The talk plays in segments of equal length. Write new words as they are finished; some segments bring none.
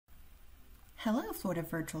Hello, Florida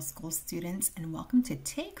Virtual School students, and welcome to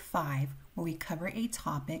Take 5, where we cover a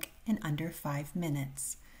topic in under 5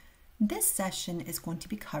 minutes. This session is going to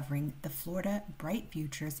be covering the Florida Bright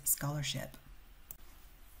Futures Scholarship.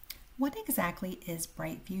 What exactly is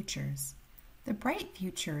Bright Futures? The Bright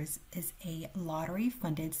Futures is a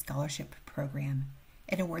lottery-funded scholarship program.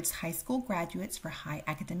 It awards high school graduates for high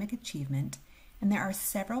academic achievement, and there are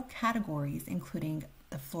several categories including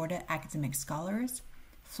the Florida Academic Scholars,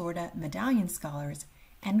 Florida Medallion Scholars,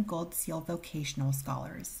 and Gold Seal Vocational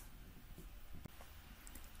Scholars.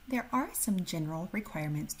 There are some general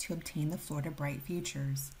requirements to obtain the Florida Bright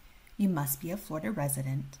Futures. You must be a Florida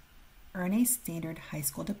resident, earn a standard high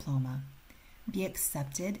school diploma, be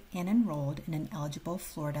accepted and enrolled in an eligible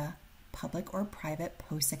Florida public or private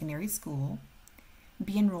post-secondary school,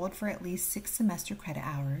 be enrolled for at least 6 semester credit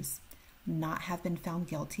hours, not have been found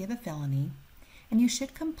guilty of a felony, and you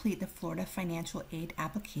should complete the Florida Financial Aid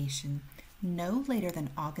application no later than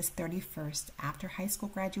August 31st after high school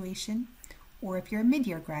graduation, or if you're a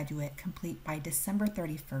mid-year graduate, complete by December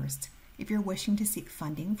 31st if you're wishing to seek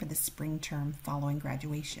funding for the spring term following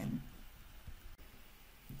graduation.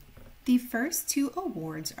 The first 2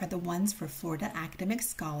 awards are the ones for Florida Academic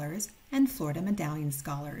Scholars and Florida Medallion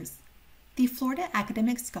Scholars. The Florida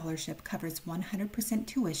Academic Scholarship covers 100%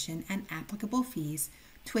 tuition and applicable fees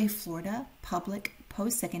to a Florida public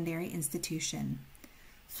post-secondary institution.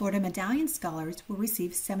 Florida Medallion Scholars will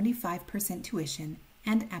receive 75% tuition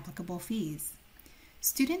and applicable fees.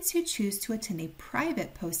 Students who choose to attend a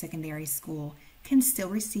private post-secondary school can still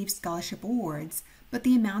receive scholarship awards, but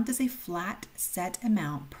the amount is a flat set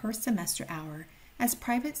amount per semester hour, as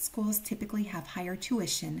private schools typically have higher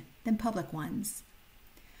tuition than public ones.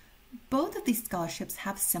 Both of these scholarships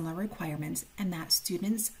have similar requirements in that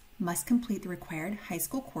students must complete the required high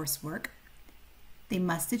school coursework, they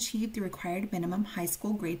must achieve the required minimum high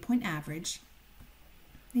school grade point average,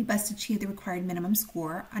 they must achieve the required minimum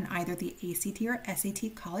score on either the ACT or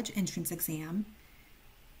SAT college entrance exam,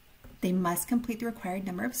 they must complete the required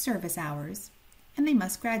number of service hours, and they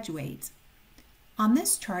must graduate. On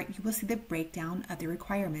this chart, you will see the breakdown of the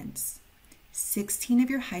requirements. 16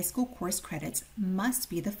 of your high school course credits must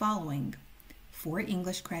be the following: 4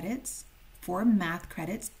 English credits, 4 math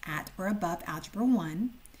credits at or above Algebra 1,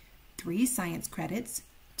 3 science credits,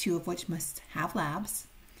 2 of which must have labs,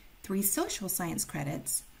 3 social science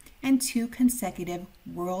credits, and 2 consecutive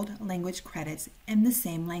world language credits in the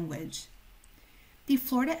same language. The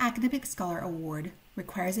Florida Academic Scholar Award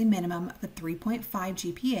requires a minimum of a 3.5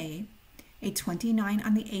 GPA, a 29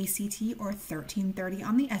 on the ACT or 1330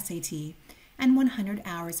 on the SAT, and 100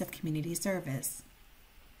 hours of community service.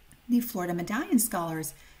 The Florida Medallion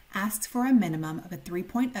Scholars asks for a minimum of a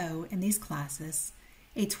 3.0 in these classes,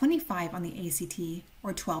 a 25 on the ACT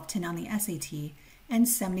or 1210 on the SAT, and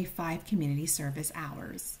 75 community service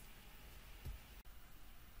hours.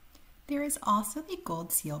 There is also the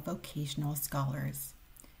Gold Seal Vocational Scholars.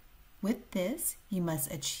 With this, you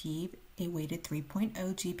must achieve a weighted 3.0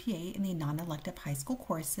 GPA in the non-elective high school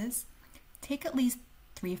courses, take at least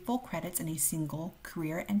 3 full credits in a single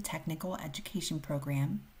career and technical education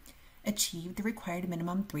program, achieve the required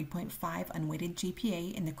minimum 3.5 unweighted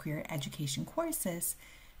GPA in the career education courses,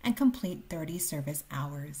 and complete 30 service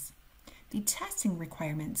hours. The testing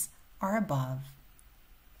requirements are above.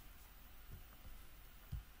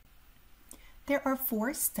 There are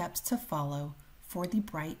 4 steps to follow for the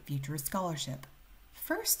Bright Futures Scholarship.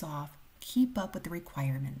 First off, keep up with the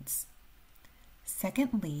requirements.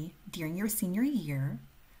 Secondly, during your senior year,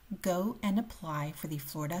 go and apply for the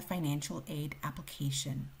Florida Financial Aid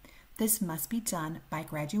application. This must be done by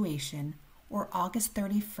graduation or August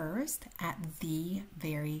 31st at the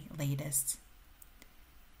very latest.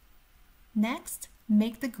 Next,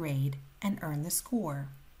 make the grade and earn the score,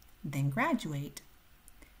 then graduate.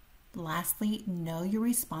 Lastly, know your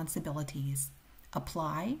responsibilities.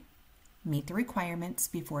 Apply, meet the requirements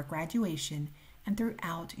before graduation and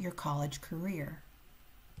throughout your college career.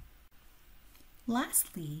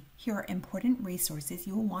 Lastly, here are important resources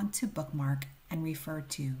you will want to bookmark and refer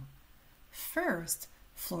to. First,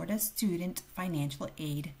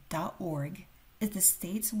 FloridaStudentFinancialAid.org is the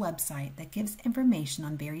state's website that gives information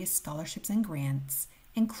on various scholarships and grants,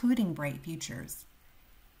 including Bright Futures.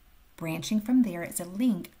 Branching from there is a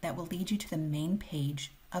link that will lead you to the main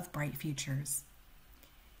page of Bright Futures.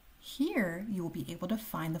 Here, you will be able to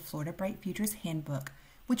find the Florida Bright Futures Handbook,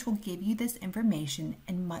 which will give you this information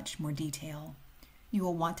in much more detail. You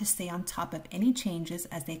will want to stay on top of any changes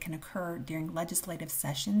as they can occur during legislative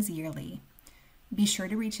sessions yearly. Be sure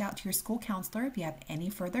to reach out to your school counselor if you have any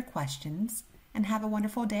further questions, and have a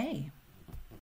wonderful day.